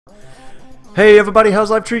Hey everybody,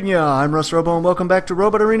 how's life treating ya? I'm RUSS Robo and welcome back to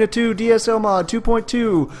Robot Arena 2 D.S.L mod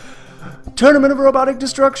 2.2 Tournament of Robotic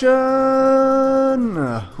Destruction!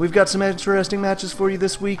 We've got some interesting matches for you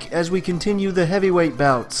this week as we continue the heavyweight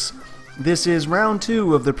bouts. This is round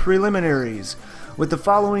 2 of the preliminaries, with the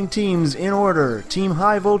following teams in order. Team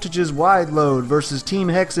High Voltage's Wide Load versus Team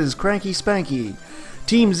Hex's Cranky Spanky.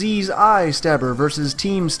 Team Z's Eye Stabber versus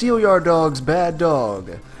Team Steelyard Dog's Bad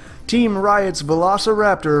Dog. Team Riot's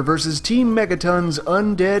Velociraptor versus Team Megaton's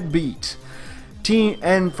Undead Beat.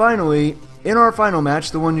 And finally, in our final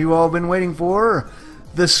match, the one you all been waiting for,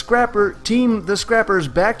 the Scrapper's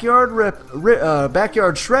Backyard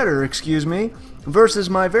Shredder, versus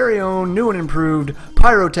my very own new and improved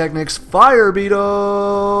Pyrotechnics Fire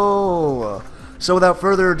Beetle. So without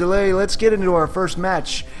further delay, let's get into our first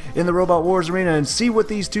match in the Robot Wars arena and see what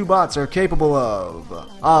these two bots are capable of.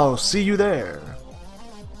 I'll see you there.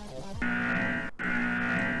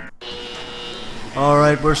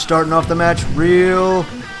 Alright, we're starting off the match real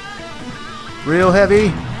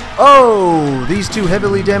heavy. Oh, these two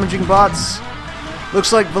heavily damaging bots.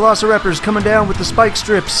 Looks like Velociraptor's coming down with the spike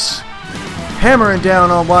strips, hammering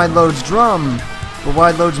down on Wide Load's drum. But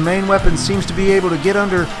Wide Load's main weapon seems to be able to get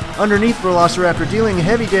underneath Velociraptor, dealing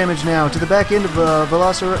heavy damage now to the back end of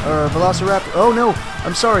Velociraptor. Oh no,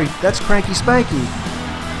 I'm sorry, that's Cranky Spanky,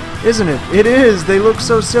 isn't it? It is, they look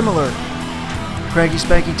so similar. Cranky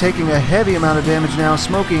Spanky taking a heavy amount of damage now,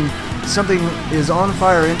 smoking. Something is on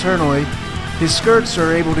fire internally. His skirts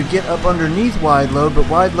are able to get up underneath Wide Load, but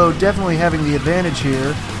Wide Load definitely having the advantage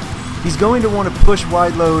here. He's going to want to push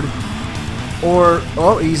Wide Load, or...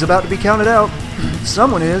 oh, he's about to be counted out.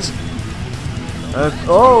 Someone is.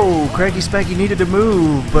 Oh, Cranky Spanky needed to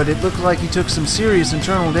move, but it looked like he took some serious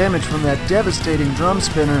internal damage from that devastating drum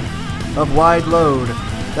spinner of Wide Load.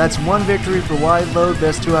 That's one victory for Wide Load,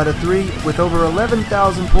 best 2 out of 3, with over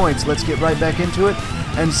 11,000 points. Let's get right back into it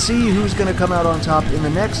and see who's going to come out on top in the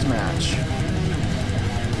next match.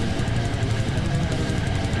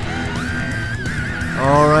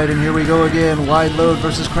 Alright, and here we go again. Wide Load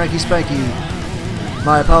versus Cranky Spanky.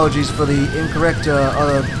 My apologies for the incorrect,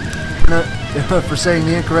 for saying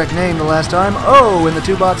the incorrect name the last time. Oh, and the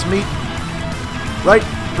two bots meet right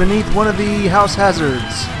beneath one of the house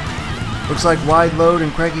hazards. Looks like Wide Load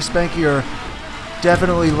and Cranky Spanky are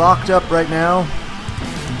definitely locked up right now.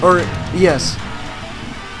 Or, yes.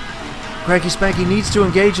 Cranky Spanky needs to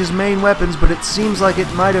engage his main weapons, but it seems like it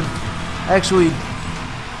might have actually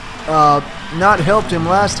not helped him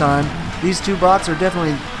last time. These two bots are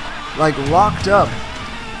definitely, like, locked up.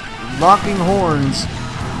 Locking horns.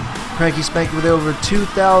 Cranky Spanky with over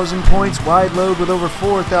 2,000 points. Wide Load with over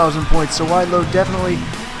 4,000 points. So Wide Load definitely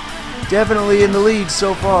in the lead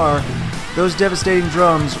so far. Those devastating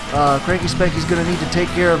drums, Cranky Spanky's going to need to take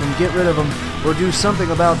care of them, get rid of them, or do something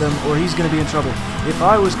about them, or he's going to be in trouble. If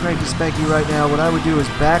I was Cranky Spanky right now, what I would do is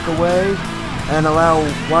back away and allow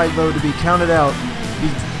Wide Load to be counted out,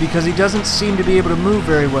 because he doesn't seem to be able to move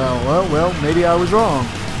very well. Well, maybe I was wrong.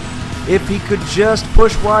 If he could just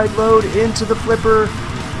push Wide Load into the flipper,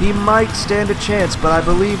 he might stand a chance, but I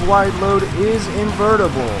believe Wide Load is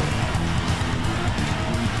invertible.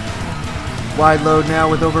 Wide Load now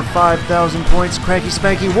with over 5,000 points. Cranky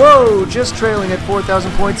Spanky, whoa, just trailing at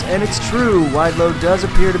 4,000 points, and it's true. Wide Load does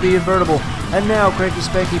appear to be invertible. And now Cranky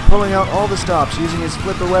Spanky pulling out all the stops, using his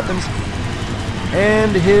flipper weapons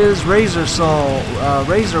and his razor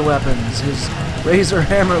weapons, his razor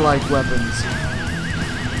hammer-like weapons.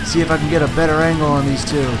 See if I can get a better angle on these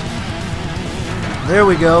two. There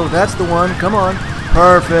we go. That's the one. Come on.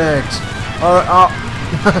 Perfect.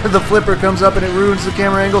 The flipper comes up and it ruins the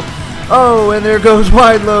camera angle. Oh, and there goes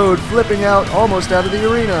Wide Load, flipping out, almost out of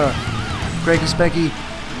the arena. Cranky Spanky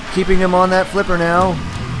keeping him on that flipper now.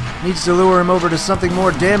 Needs to lure him over to something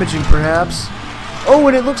more damaging, perhaps. Oh,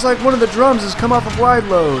 and it looks like one of the drums has come off of Wide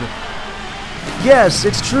Load. Yes,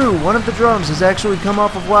 it's true. One of the drums has actually come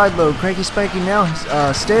off of Wide Load. Cranky Spanky now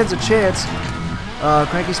stands a chance.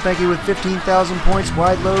 Cranky Spanky with 15,000 points.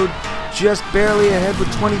 Wide Load just barely ahead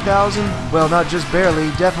with 20,000. Well, not just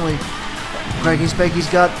barely, definitely. Cranky Spanky's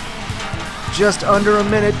got just under a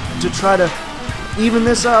minute to try to even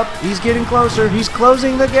this up. He's getting closer. He's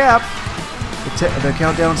closing the gap. The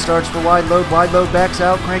countdown starts for Wide Load. Wide Load backs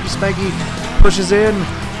out. Cranky Spanky pushes in.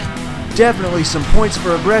 Definitely some points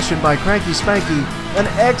for aggression by Cranky Spanky. An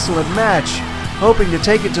excellent match. Hoping to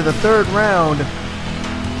take it to the third round.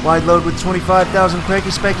 Wide Load with 25,000. Cranky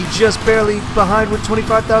Spanky just barely behind with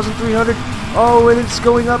 25,300. Oh, and it's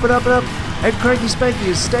going up and up and up. And Cranky Spanky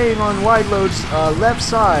is staying on Wide Load's left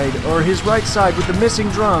side, or his right side, with the missing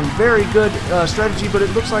drum. Very good strategy, but it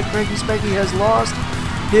looks like Cranky Spanky has lost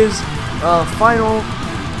his final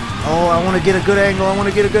Oh, I want to get a good angle. I want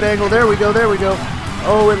to get a good angle. There we go. There we go.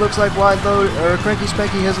 Oh, it looks like Wide Load, or Cranky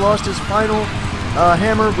Spanky has lost his final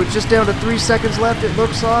hammer with just down to 3 seconds left. It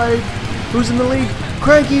looks like, who's in the lead?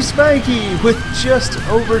 Cranky Spanky with just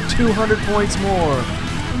over 200 points more.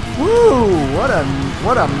 Woo! What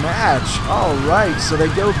a match. All right, so they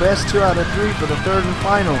go best 2 out of 3 for the third and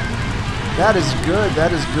final. That is good.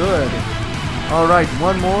 That is good. All right,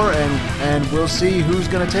 one more, and we'll see who's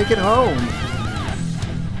going to take it home.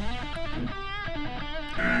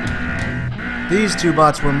 These two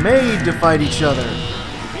bots were made to fight each other.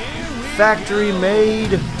 Factory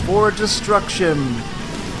made for destruction.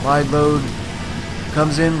 Wide Load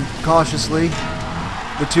comes in cautiously.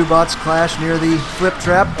 The two bots clash near the flip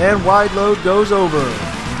trap, and Wide Load goes over.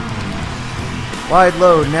 Wide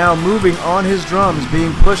Load now moving on his drums,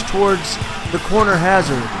 being pushed towards the corner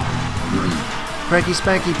hazard. Cranky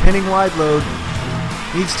Spanky pinning Wide Load.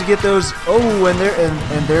 Needs to get those. Oh,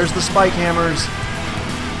 and there's the spike hammers.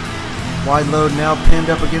 Wide Load now pinned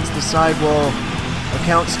up against the sidewall. A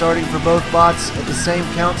count starting for both bots at the same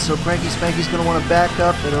count, so Cranky Spanky's going to want to back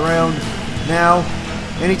up at around now.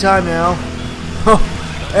 Anytime now.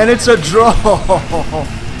 And it's a draw.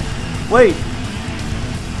 Wait.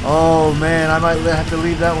 Oh, man, I might have to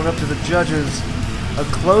leave that one up to the judges. A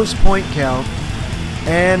close point count,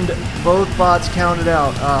 and both bots counted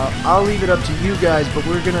out. I'll leave it up to you guys, but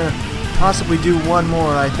we're going to possibly do one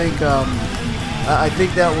more. I think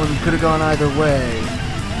that one could have gone either way.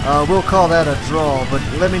 We'll call that a draw, but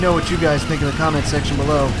let me know what you guys think in the comment section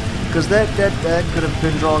below, because that could have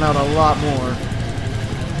been drawn out a lot more.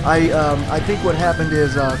 I think what happened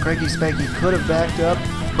is Cranky Spanky could have backed up,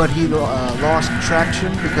 but he lost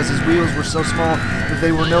traction because his wheels were so small that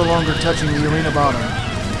they were no longer touching the arena bottom.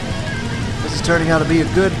 This is turning out to be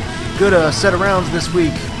a good set of rounds this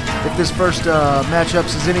week. If this first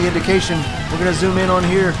matchups is any indication, we're going to zoom in on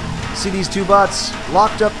here. See these two bots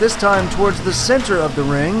locked up this time towards the center of the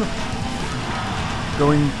ring.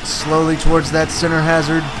 Going slowly towards that center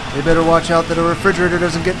hazard. They better watch out that a refrigerator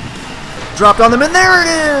doesn't get dropped on them, and there it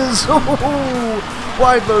is!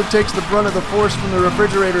 Wide Load takes the brunt of the force from the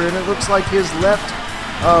refrigerator, and it looks like his left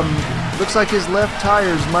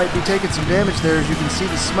tires might be taking some damage there, as you can see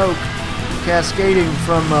the smoke cascading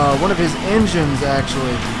from one of his engines,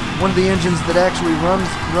 actually. One of the engines that actually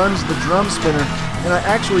runs the drum spinner, and I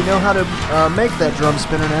actually know how to make that drum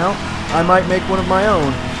spinner now. I might make one of my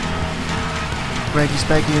own. Cranky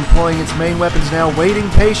Spanky employing its main weapons now, waiting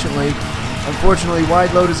patiently. Unfortunately, Wide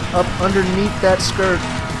Load is up underneath that skirt,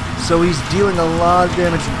 so he's dealing a lot of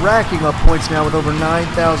damage, racking up points now with over 9,000.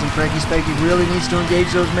 Cranky Spanky really needs to engage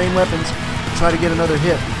those main weapons to try to get another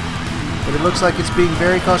hit. But it looks like it's being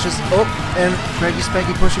very cautious. Oh, and Cranky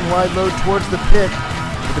Spanky pushing Wide Load towards the pit.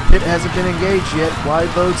 But the pit hasn't been engaged yet. Wide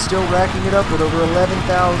Load still racking it up with over 11,000.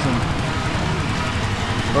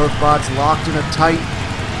 Both bots locked in a tight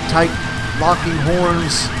locking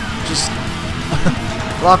horns, just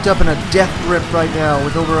locked up in a death grip right now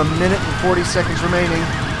with over 1 minute and 40 seconds remaining.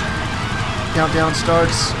 Countdown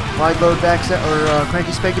starts. Wide Load backs out, or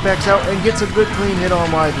Cranky Spanky backs out and gets a good clean hit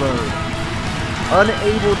on Wide Load.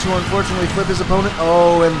 Unable to unfortunately flip his opponent.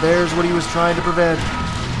 Oh, and there's what he was trying to prevent.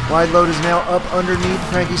 Wide Load is now up underneath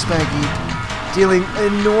Cranky Spanky, dealing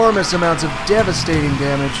enormous amounts of devastating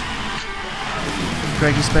damage.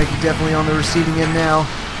 Cranky Spanky definitely on the receiving end now.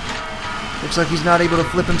 Looks like he's not able to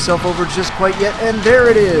flip himself over just quite yet, and there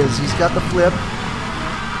it is. He's got the flip.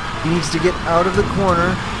 He needs to get out of the corner,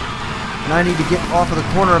 and I need to get off of the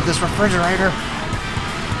corner of this refrigerator.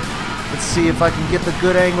 Let's see if I can get the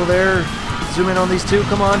good angle there. Zoom in on these two.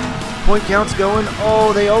 Come on. Point count's going. Oh,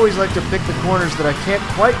 they always like to pick the corners that I can't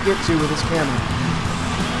quite get to with this camera.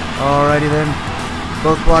 Alrighty then.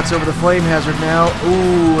 Both bots over the flame hazard now.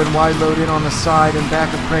 Ooh, and Wide Load in on the side and back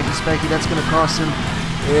of Cranky Spanky. That's going to cost him.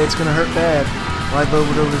 It's going to hurt bad. Wide Load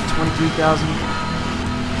with over 23,000.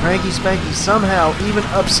 Cranky Spanky somehow, even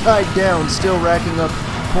upside down, still racking up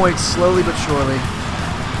points slowly but surely.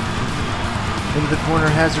 Into the corner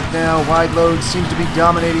hazard now. Wide Load seems to be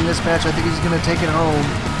dominating this match. I think he's going to take it home.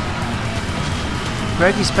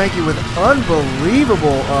 Cranky Spanky with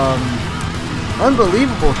unbelievable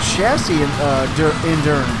chassis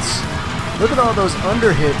endurance. Look at all those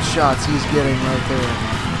underhit shots he's getting right there.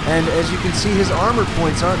 And as you can see, his armor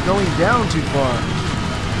points aren't going down too far.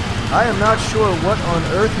 I am not sure what on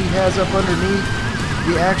earth he has up underneath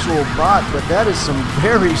the actual bot, but that is some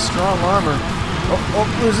very strong armor. Oh,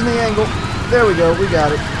 losing the angle. There we go. We got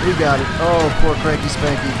it. We got it. Oh, poor Cranky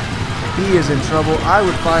Spanky. He is in trouble. I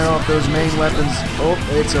would fire off those main weapons. Oh,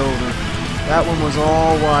 it's over. That one was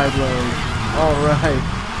all Wide Load. All right.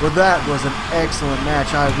 Well, that was an excellent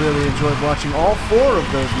match. I really enjoyed watching all 4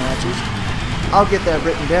 of those matches. I'll get that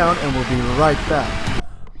written down, and we'll be right back.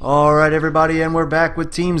 Alright, everybody, and we're back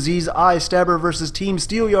with Team Z's Eye Stabber versus Team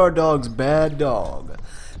Steelyard Dog's Bad Dog.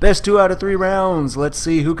 Best 2 out of 3 rounds. Let's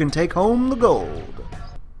see who can take home the gold.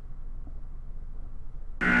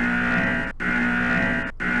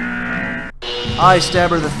 Eye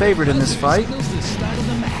Stabber the favorite in this fight.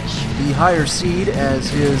 The higher seed,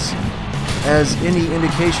 as any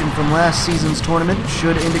indication from last season's tournament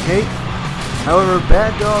should indicate. However,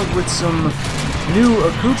 Bad Dog with some new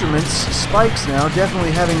accoutrements, spikes now, definitely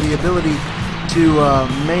having the ability to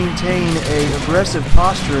maintain an aggressive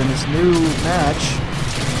posture in this new match.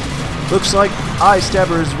 Looks like Eye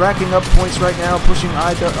Stabber is racking up points right now, pushing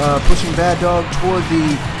Bad Dog toward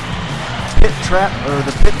the pit trap, or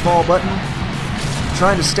the pitfall button.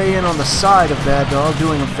 Trying to stay in on the side of Bad Dog,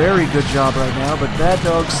 doing a very good job right now, but Bad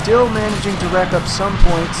Dog still managing to rack up some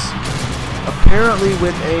points, apparently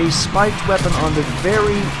with a spiked weapon on the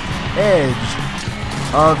very edge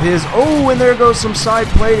of his... Oh, and there goes some side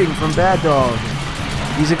plating from Bad Dog.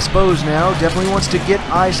 He's exposed now, definitely wants to get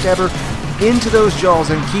Eye Stabber into those jaws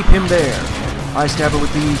and keep him there. Eye Stabber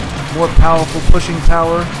with the more powerful pushing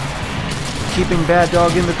power, keeping Bad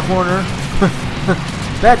Dog in the corner.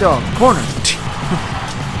 Bad Dog, corner!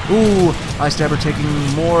 Ooh, Eye Stabber taking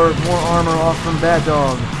more armor off from Bad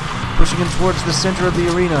Dog, pushing him towards the center of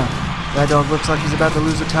the arena. Bad Dog looks like he's about to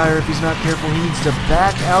lose a tire if he's not careful. He needs to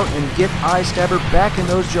back out and get Eye Stabber back in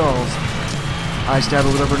those jaws. Eye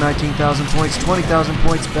Stabber with over 19,000 points, 20,000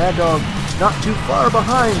 points. Bad Dog not too far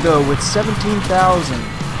behind, though, with 17,000.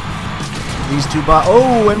 These two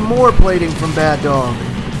oh, and more plating from Bad Dog.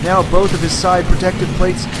 Now both of his side protective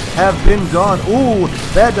plates have been gone. Ooh,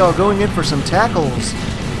 Bad Dog going in for some tackles,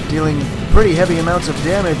 dealing pretty heavy amounts of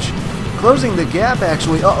damage. Closing the gap,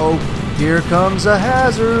 actually. Uh-oh. Here comes a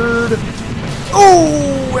hazard.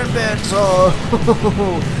 Oh,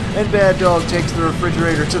 and Bad Dog takes the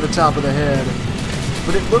refrigerator to the top of the head.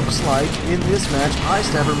 But it looks like in this match, Eye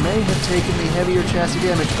Stabber may have taken the heavier chassis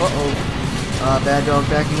damage. Uh-oh. Bad Dog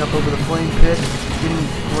backing up over the flame pit, getting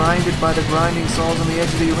grinded by the grinding saws on the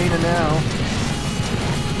edge of the arena now.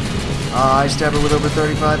 Eye Stabber with over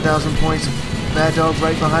 35,000 points. Bad Dog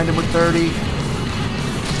right behind him with 30.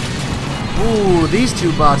 Ooh, these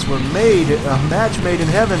two bots were made, a match made in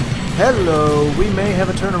heaven. Hello, we may have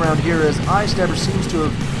a turnaround here as Eye Stabber seems to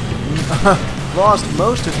have lost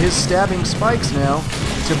most of his stabbing spikes now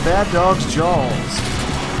to Bad Dog's jaws.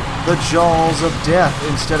 The jaws of death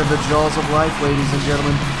instead of the jaws of life, ladies and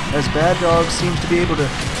gentlemen, as Bad Dog seems to be able to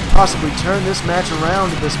possibly turn this match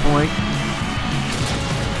around at this point.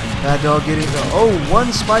 Bad Dog getting... Oh,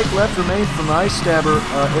 one spike left remained from Eye Stabber,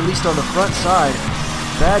 at least on the front side.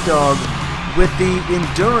 Bad Dog with the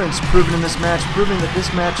endurance proven in this match, proving that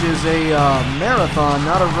this match is a marathon,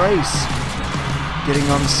 not a race. Getting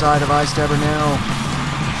on the side of Eye Stabber now.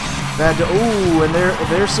 Bad Dog... Ooh, and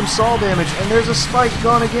there's some saw damage, and there's a spike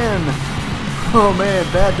gone again. Oh man,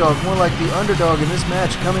 Bad Dog, more like the underdog in this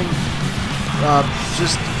match, coming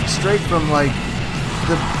just straight from like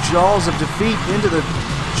the jaws of defeat into the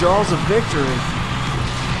jaws of victory.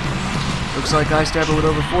 Looks like Eye Stabber with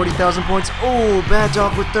over 40,000 points. Oh, Bad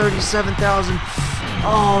Dog with 37,000.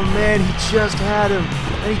 Oh man, he just had him,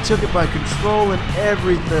 and he took it by control and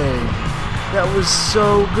everything. That was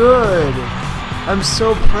so good. I'm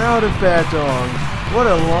so proud of Bad Dog. What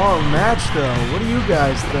a long match, though. What do you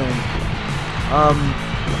guys think?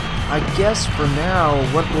 I guess for now,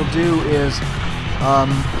 what we'll do is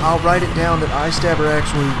I'll write it down that Eye Stabber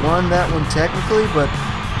actually won that one technically, but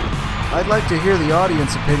I'd like to hear the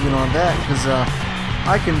audience opinion on that, because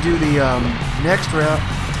I can do the next round.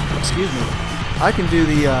 Excuse me. I can do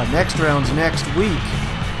the next rounds next week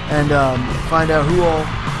and find out who all,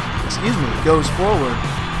 goes forward.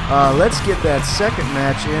 Let's get that second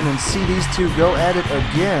match in and see these two go at it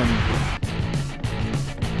again.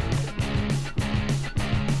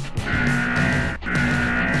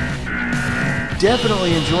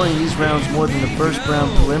 Definitely enjoying these rounds more than the first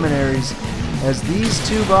round preliminaries, as these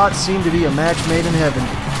two bots seem to be a match made in heaven.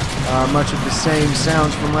 Much of the same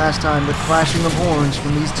sounds from last time, the clashing of horns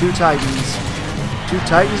from these two titans. Two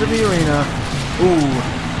titans of the arena. Ooh,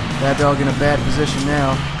 Bad Dog in a bad position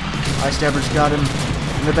now. Eye Stabber's got him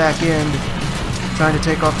in the back end, trying to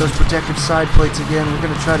take off those protective side plates again. We're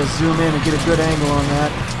going to try to zoom in and get a good angle on that.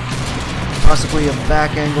 Possibly a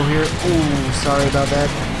back angle here. Ooh, sorry about that.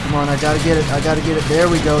 Come on, I gotta get it. There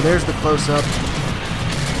we go. There's the close-up.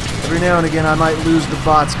 Every now and again I might lose the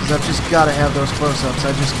bots because I've just got to have those close-ups.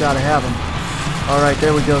 I just got to have them. Alright,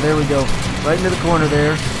 there we go. Right into the corner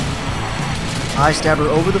there. Eye Stabber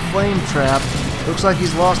over the flame trap. Looks like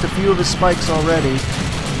he's lost a few of his spikes already.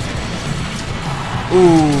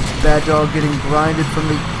 Ooh, Bad Dog getting grinded from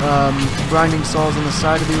the grinding saws on the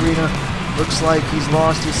side of the arena. Looks like he's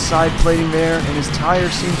lost his side plating there, and his tire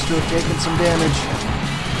seems to have taken some damage.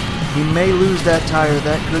 He may lose that tire.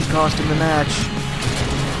 That could cost him the match.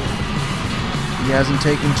 He hasn't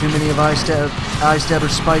taken too many of Eye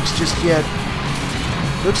Stabber's spikes just yet.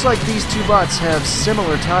 Looks like these two bots have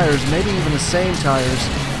similar tires, maybe even the same tires.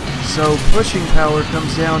 So pushing power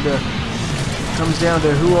comes down to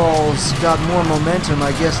who all's got more momentum,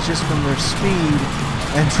 I guess, just from their speed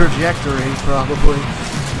and trajectory, probably.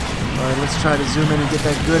 Alright, let's try to zoom in and get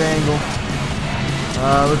that good angle.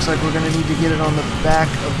 Looks like we're going to need to get it on the back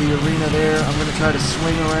of the arena there. I'm going to try to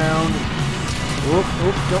swing around. Oop,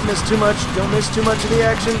 oop, don't miss too much. Don't miss too much of the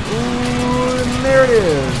action. Ooh, and there it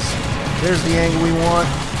is. There's the angle we want.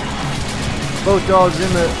 Both bots in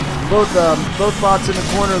the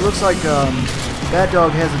corner. Looks like Bad Dog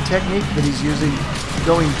has a technique that he's using,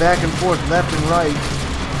 going back and forth, left and right,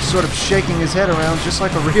 sort of shaking his head around just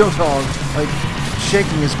like a real dog, like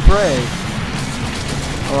shaking his prey.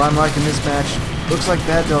 Oh, I'm liking this match. Looks like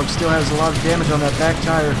Bad Dog still has a lot of damage on that back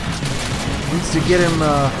tire. Needs to get him,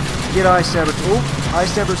 get Eye Stabber. Oh, Eye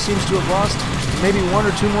Stabber seems to have lost maybe one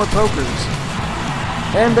or two more pokers.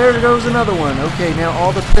 And there goes another one. Okay, now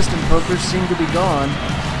all the piston pokers seem to be gone.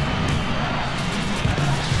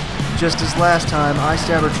 Just as last time, Eye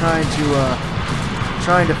Stabber trying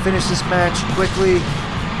to finish this match quickly.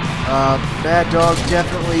 Bad Dog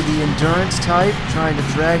definitely the endurance type, trying to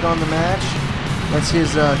drag on the match. That's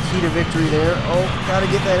his key to victory there. Oh,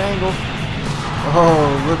 gotta get that angle. Oh,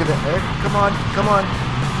 look at that. Come on, come on.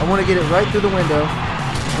 I want to get it right through the window.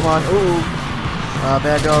 Come on. Ooh.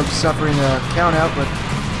 Bad Dog suffering a count out, but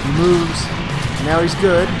he moves. Now he's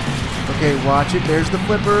good. Okay, watch it. There's the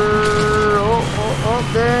flipper.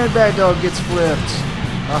 Oh, then Bad Dog gets flipped.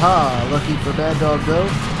 Aha, lucky for Bad Dog though.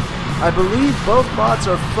 I believe both bots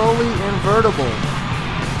are fully invertible.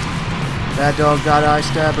 Bad Dog got Eye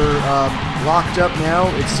Stabber locked up now.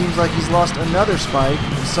 It seems like he's lost another spike.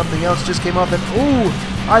 Something else just came off and ooh!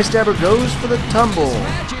 Eye Stabber goes for the tumble.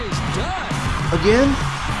 Again?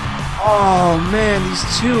 Oh man, these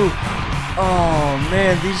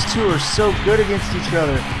two are so good against each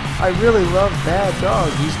other. I really love Bad Dog.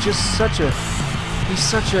 He's just such an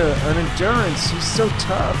endurance. He's so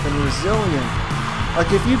tough and resilient.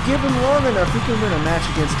 Like, if you give him long enough, he can win a match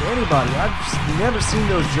against anybody. I've never seen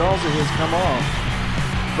those jaws of his come off.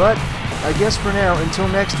 But I guess for now, until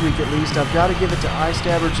next week at least, I've got to give it to Eye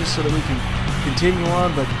Stabber just so that we can continue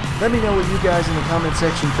on. But let me know what you guys in the comment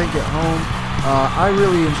section think at home. I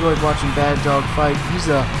really enjoyed watching Bad Dog fight. He's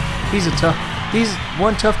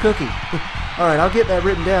one tough cookie. Alright, I'll get that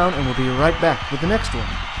written down and we'll be right back with the next one.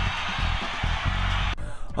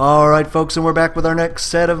 Alright folks, and we're back with our next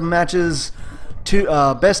set of matches.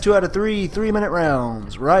 Best 2 out of 3 3-minute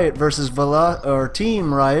rounds. Riot versus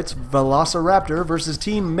Team Riot's Velociraptor versus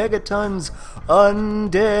Team Megaton's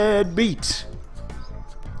Undead Beat.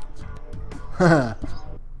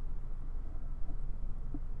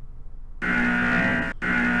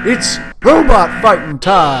 It's robot fighting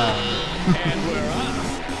time.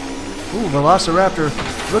 Ooh, Velociraptor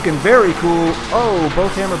looking very cool. Oh,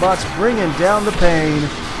 both hammer bots bringing down the pain.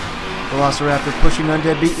 Velociraptor pushing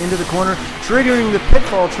Undead Beat into the corner, triggering the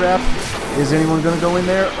pitfall trap. Is anyone going to go in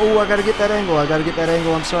there? Oh, I got to get that angle. I'm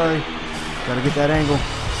sorry. Got to get that angle.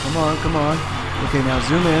 Come on, come on. Okay, now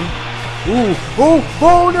zoom in. Ooh,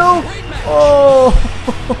 oh no! Oh,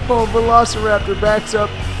 Velociraptor backs up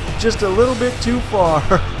just a little bit too far.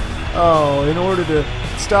 Oh, in order to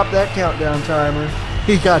stop that countdown timer,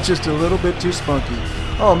 he got just a little bit too spunky.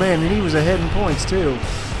 Oh man, and he was ahead in points too.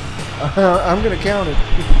 I'm going to count it.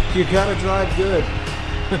 You got to drive good.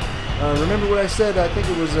 Remember what I said, I think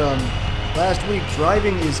it was last week,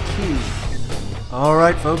 driving is key.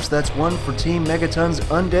 Alright folks, that's one for Team Megaton's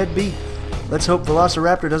Undead Beat. Let's hope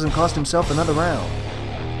Velociraptor doesn't cost himself another round.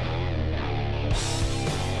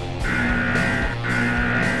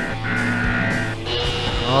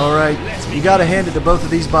 Alright, you got to hand it to both of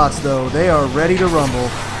these bots though. They are ready to rumble.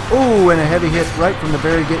 Ooh, and a heavy hit right from the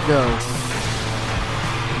very get-go.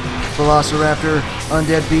 Velociraptor,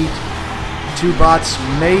 Undead Beat, two bots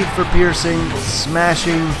made for piercing,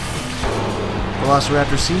 smashing.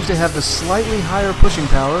 Velociraptor seems to have the slightly higher pushing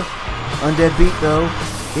power. Undead Beat, though,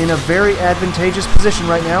 in a very advantageous position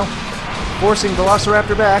right now, forcing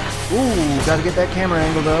Velociraptor back. Ooh, gotta get that camera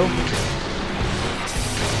angle, though.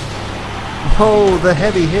 Oh, the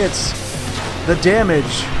heavy hits, the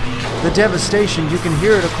damage, the devastation. You can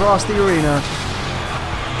hear it across the arena.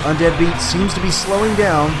 Undead Beat seems to be slowing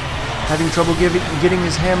down, having trouble getting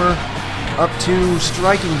his hammer up to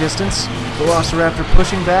striking distance. Velociraptor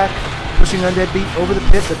pushing back, pushing Undead Beat over the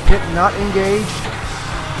pit not engaged.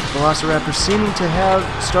 Velociraptor seeming to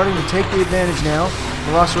starting to take the advantage now.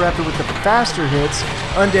 Velociraptor with the faster hits,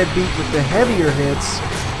 Undead Beat with the heavier hits.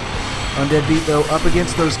 Undead Beat, though, up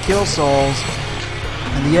against those kill saws.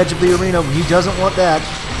 And the edge of the arena, he doesn't want that.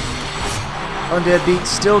 Undead Beat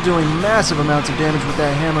still doing massive amounts of damage with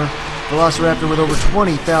that hammer. Velociraptor with over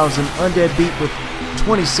 20,000. Undead Beat with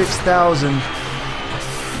 26,000.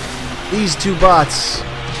 These two bots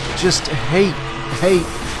just hate.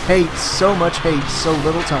 So much hate, so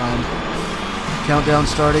little time. Countdown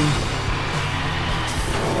starting.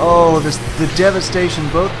 Oh, the devastation.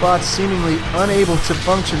 Both bots seemingly unable to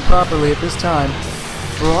function properly at this time.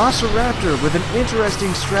 Velociraptor with an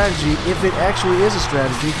interesting strategy, if it actually is a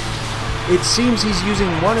strategy. It seems he's using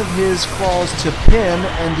one of his claws to pin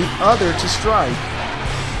and the other to strike.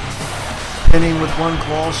 Pinning with one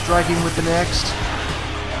claw, striking with the next.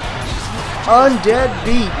 Undead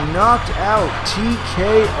Beat knocked out.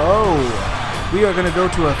 TKO. We are going to go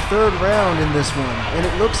to a third round in this one. And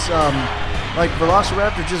it looks like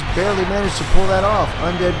Velociraptor just barely managed to pull that off.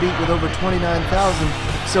 Undead Beat with over 29,000.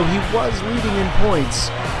 So he was leading in points.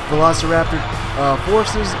 Velociraptor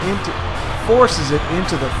forces it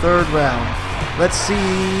into the third round. Let's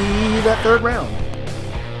see that third round.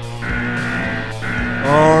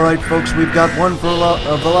 Alright folks, we've got one for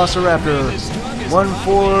Velociraptor, one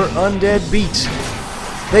for Undead Beat.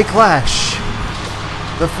 They clash.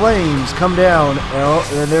 The flames come down,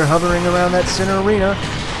 and they're hovering around that center arena.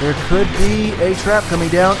 There could be a trap coming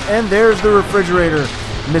down, and there's the refrigerator.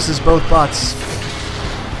 Misses both bots.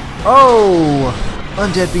 Oh!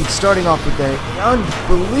 Undead Beat starting off with the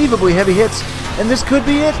unbelievably heavy hits, and this could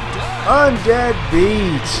be it. Undead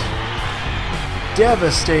Beat.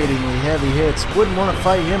 Devastatingly heavy hits. Wouldn't want to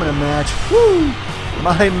fight him in a match. Woo!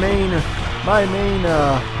 My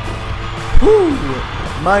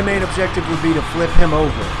main objective would be to flip him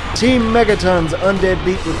over. Team Megaton's Undead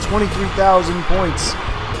Beat with 23,000 points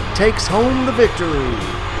takes home the victory.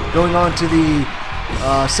 Going on to the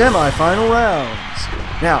semi-final rounds.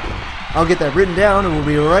 Now, I'll get that written down and we'll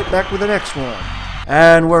be right back with the next one.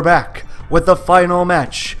 And we're back with the final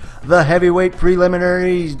match. The heavyweight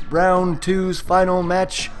preliminary round 2's final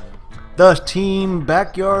match. The team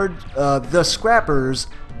backyard, the Scrappers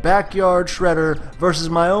Backyard Shredder versus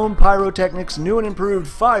my own Pyrotechnics new and improved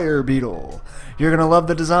Fire Beetle. You're gonna love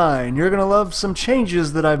the design. You're gonna love some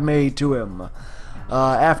changes that I've made to him.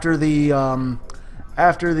 After the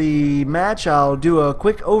match, I'll do a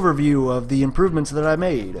quick overview of the improvements that I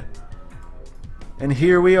made. And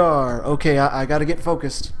here we are. Okay, I gotta get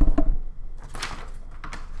focused.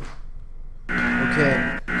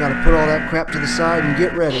 Okay, gotta put all that crap to the side and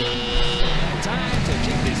get ready. Time to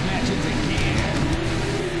kick this match into gear.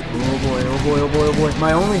 Oh boy, oh boy, oh boy, oh boy.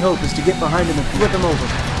 My only hope is to get behind him and flip him over.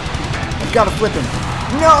 I've gotta flip him.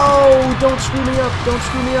 No! Don't screw me up, don't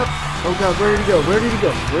screw me up. Oh god, where did he go? Where did he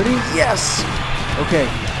go? Where did he? Yes! Okay,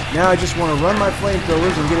 now I just want to run my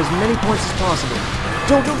flamethrowers and get as many points as possible.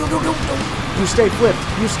 Don't. You stay flipped.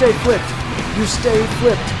 You stay flipped. You stay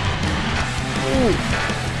flipped. Ooh.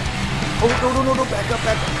 Oh, no. Back up.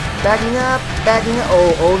 Backing up.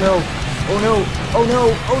 Oh, no.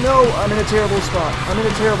 I'm in a terrible spot.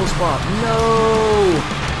 No.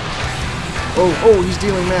 Oh, he's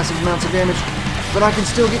dealing massive amounts of damage. But I can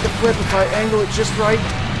still get the flip if I angle it just right.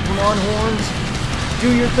 Come on, horns.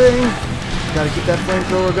 Do your thing. Gotta keep that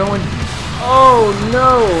flamethrower going. Oh,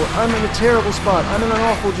 no. I'm in a terrible spot. I'm in an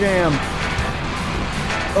awful jam.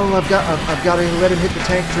 Oh, I've got to let him hit the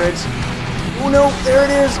tank treads. Oh no, there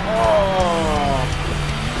it is! Oh,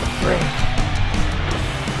 frick.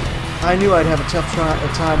 I knew I'd have a tough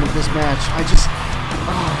time with this match.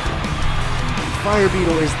 Fire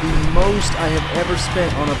Beetle is the most I have ever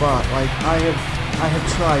spent on a bot. Like, I have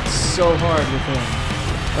tried so hard with him.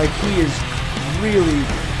 Like, he is really,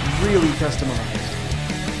 really customized.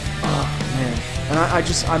 Oh, man. And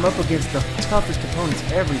I'm up against the toughest opponents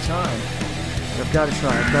every time. But I've got to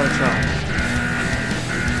try.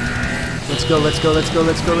 Let's go. Let's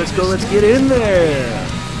get in there.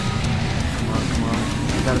 Come on.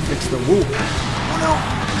 We gotta fix the whoop.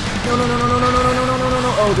 Oh no.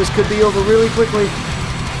 No. Oh, this could be over really quickly.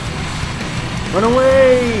 Run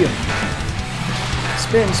away.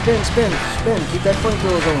 Spin. Keep that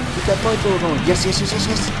flamethrower going. Yes.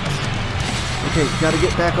 Okay, gotta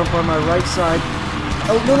get back up on my right side.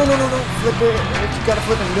 Oh, no. Flip it. You gotta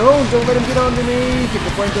flip it. No, don't let him get onto me. Keep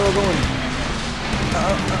the flamethrower going.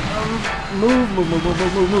 Move.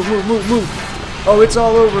 Oh, it's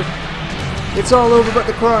all over. It's all over but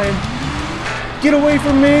the crime. Get away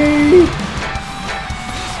from me!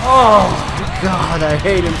 Oh, God, I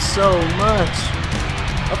hate him so much.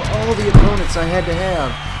 Of all the opponents I had to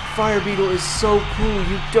have, Fire Beetle is so cool.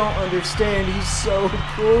 You don't understand. He's so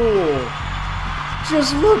cool.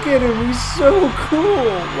 Just look at him. He's so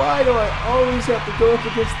cool. Why do I always have to go up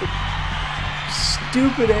against the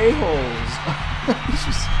stupid a-holes?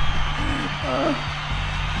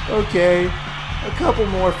 Okay, a couple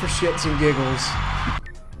more for shits and giggles.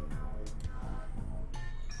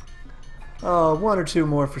 Oh, one or two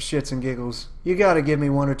more for shits and giggles. You gotta give me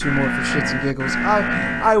one or two more for shits and giggles.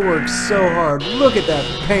 I worked so hard. Look at that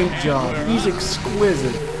paint job. He's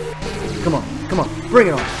exquisite. Come on, bring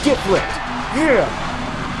it on. Get flipped. Yeah.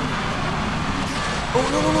 Oh,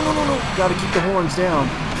 no. Gotta keep the horns down.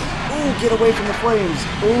 Oh, get away from the flames.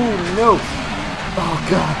 Oh, no. Oh,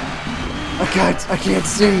 God. I can't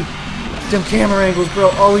see. Them camera angles, bro,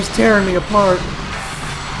 always tearing me apart.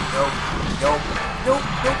 Nope.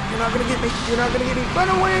 You're not gonna get me. Run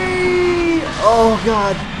away! Oh,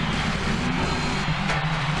 God.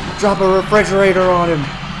 Drop a refrigerator on him.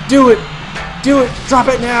 Do it. Drop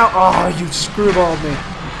it now. Oh, you screwballed me.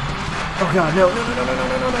 Oh, God, no.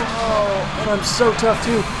 Oh, and I'm so tough,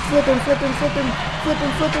 too. Flip him. Keep him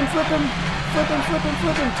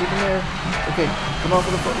there. Okay, come off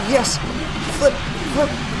of the foot. Yes! Flip.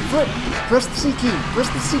 Press the C key.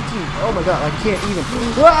 Oh my God, I can't even.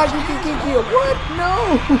 What? No!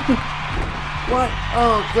 What?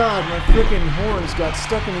 Oh God, my freaking horns got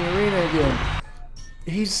stuck in the arena again.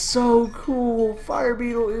 He's so cool. Fire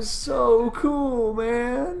Beetle is so cool,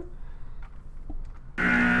 man.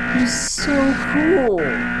 He's so cool.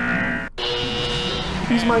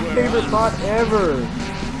 He's my favorite bot ever.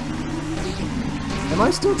 Am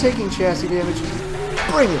I still taking chassis damage?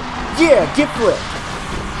 Bring it. Yeah, get flipped.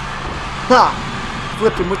 Ha!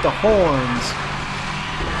 Flipped him with the horns.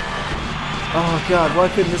 Oh God, why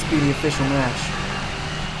couldn't this be the official match?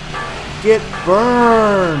 Get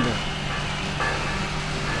burned!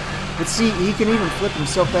 But see, he can even flip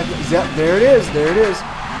himself back. There it is.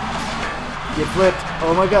 Get flipped.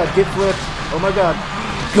 Oh my God, get flipped. Oh my God.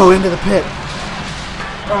 Go into the pit.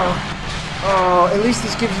 Oh, at least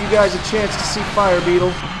this gives you guys a chance to see Fire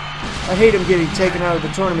Beetle. I hate him getting taken out of the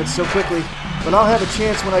tournament so quickly. But I'll have a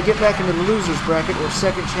chance when I get back into the losers bracket or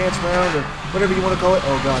second chance round or whatever you want to call it.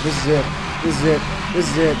 Oh God, this is it.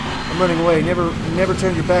 I'm running away. Never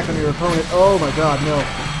turn your back on your opponent. Oh my God, no.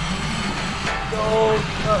 Oh,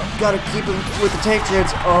 gotta keep him with the tank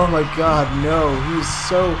treads. Oh my God, no. He's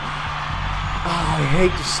so. Oh, I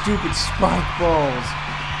hate the stupid spike balls.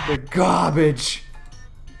 They're garbage.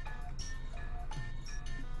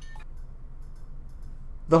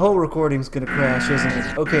 The whole recording's gonna crash, isn't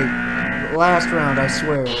it? Okay. Last round, I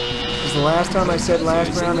swear. Because the last time I said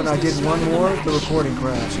last round and I did one more, the recording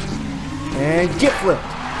crashed. And get flipped!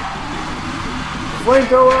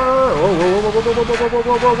 Flamethrower! Oh, whoa.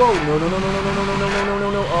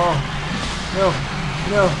 No. Oh.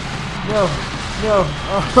 No.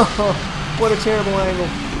 Oh, what a terrible angle.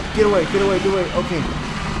 Get away. Okay.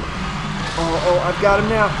 Oh, I've got him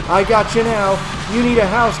now. I got you now. You need a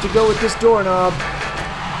house to go with this doorknob.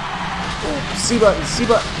 C button.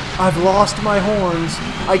 I've lost my horns.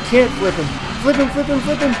 I can't flip him. Flip him.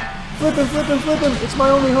 It's my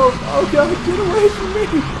only hope. Oh God, get away from me.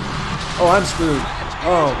 Oh, I'm screwed.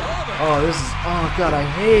 Oh, this is. Oh God, I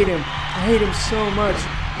hate him. I hate him so much.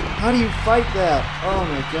 How do you fight that? Oh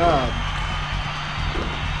my God.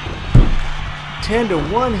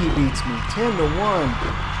 10-1 he beats me. 10-1.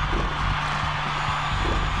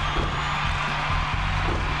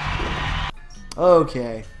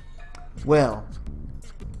 Okay. Well.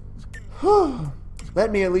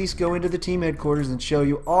 Let me at least go into the team headquarters and show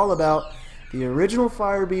you all about the original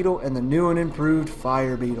Fire Beetle and the new and improved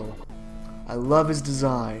Fire Beetle. I love his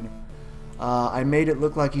design. I made it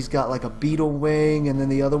look like he's got like a beetle wing, and then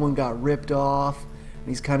the other one got ripped off. And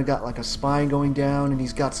he's kind of got like a spine going down, and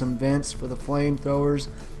he's got some vents for the flamethrowers,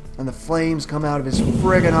 and the flames come out of his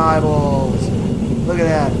friggin' eyeballs. Look at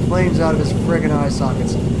that, flames out of his friggin' eye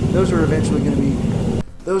sockets. Those are originally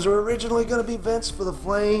going to be vents for the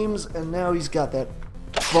flames, and now he's got that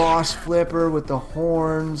boss flipper with the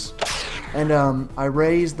horns. And I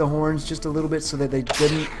raised the horns just a little bit so that they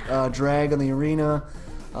didn't drag on the arena.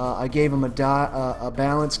 I gave him a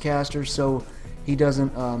balance caster so he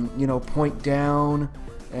doesn't, point down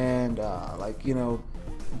and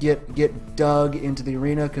get dug into the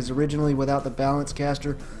arena. Because originally, without the balance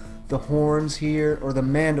caster, the horns here, or the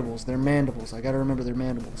mandibles, they're mandibles. I got to remember they're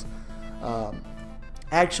mandibles.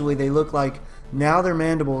 Actually, they look like now they're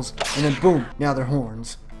mandibles, and then boom, now they're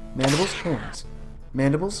horns. Mandibles, horns.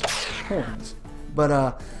 Mandibles, horns.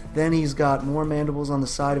 But then he's got more mandibles on the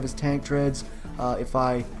side of his tank treads. if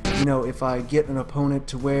I get an opponent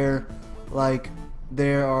to where, like,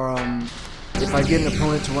 there are, if I get an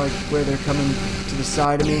opponent to, like, where they're coming to the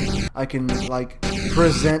side of me, I can, like,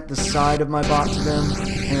 present the side of my bot to them.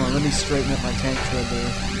 Hang on, let me straighten up my tank tread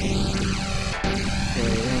there.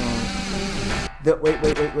 Okay, hang on. Wait,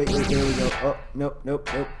 there we go. Oh, nope.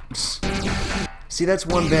 See, that's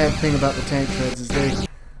one bad thing about the tank treads, is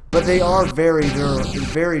they are very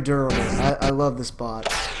durable. I love this bot.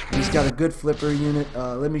 He's got a good flipper unit.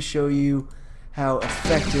 Let me show you how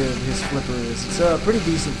effective his flipper is. It's a pretty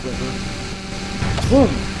decent flipper. Boom!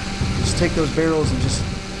 Just take those barrels and just...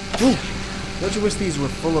 Boom! Don't you wish these were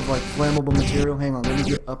full of, like, flammable material? Hang on, let me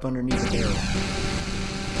get up underneath the barrel.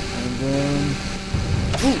 And then...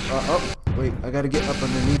 Ooh! Wait, I gotta get up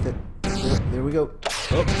underneath it. There we go.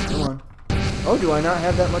 Oh, come on. Oh, do I not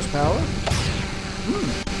have that much power?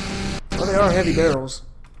 Well, they are heavy barrels.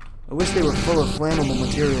 I wish they were full of flammable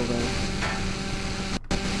material, though.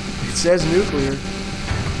 It says nuclear.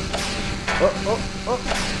 Oh.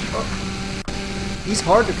 He's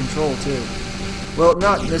hard to control, too. Well,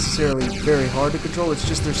 not necessarily very hard to control, it's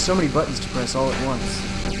just there's so many buttons to press all at once.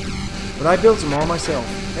 But I built them all myself.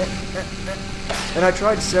 And I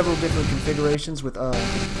tried several different configurations with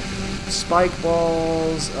spike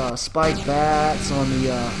balls, spike bats on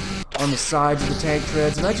the sides of the tank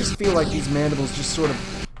treads, and I just feel like these mandibles just sort of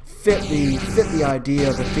fit the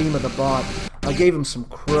idea, the theme of the bot. I gave him some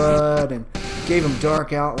crud and gave him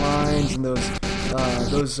dark outlines and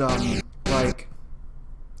those like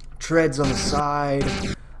treads on the side.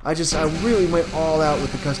 I really went all out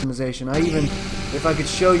with the customization. I even, if I could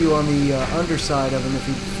show you on the underside of him, if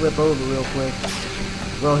he'd flip over real quick.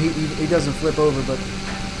 Well, he doesn't flip over, but,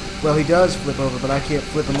 well, he does flip over, but I can't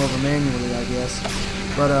flip him over manually, I guess.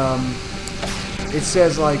 But, it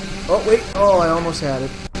says, like, oh, wait, oh, I almost had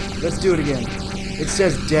it. Let's do it again. It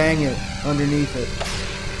says, dang it, underneath it.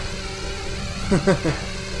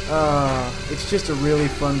 It's just a really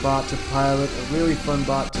fun bot to pilot, a really fun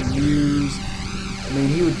bot to use. I mean,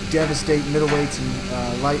 he would devastate middleweights and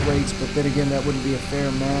lightweights, but then again, that wouldn't be a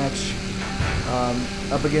fair match.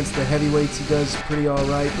 Up against the heavyweights, he does pretty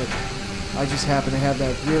alright, but I just happen to have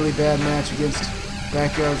that really bad match against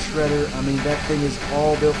Backyard Shredder. I mean, that thing is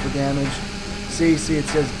all built for damage. See, it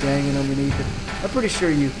says danging underneath it. I'm pretty sure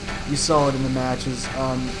you saw it in the matches.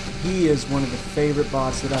 He is one of the favorite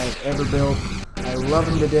bots that I have ever built. I love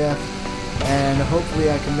him to death, and hopefully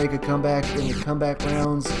I can make a comeback in the comeback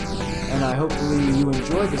rounds. And hopefully you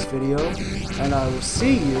enjoyed this video, and I will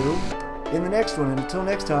see you in the next one. And until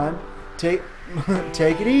next time, take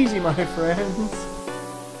it easy, my friends.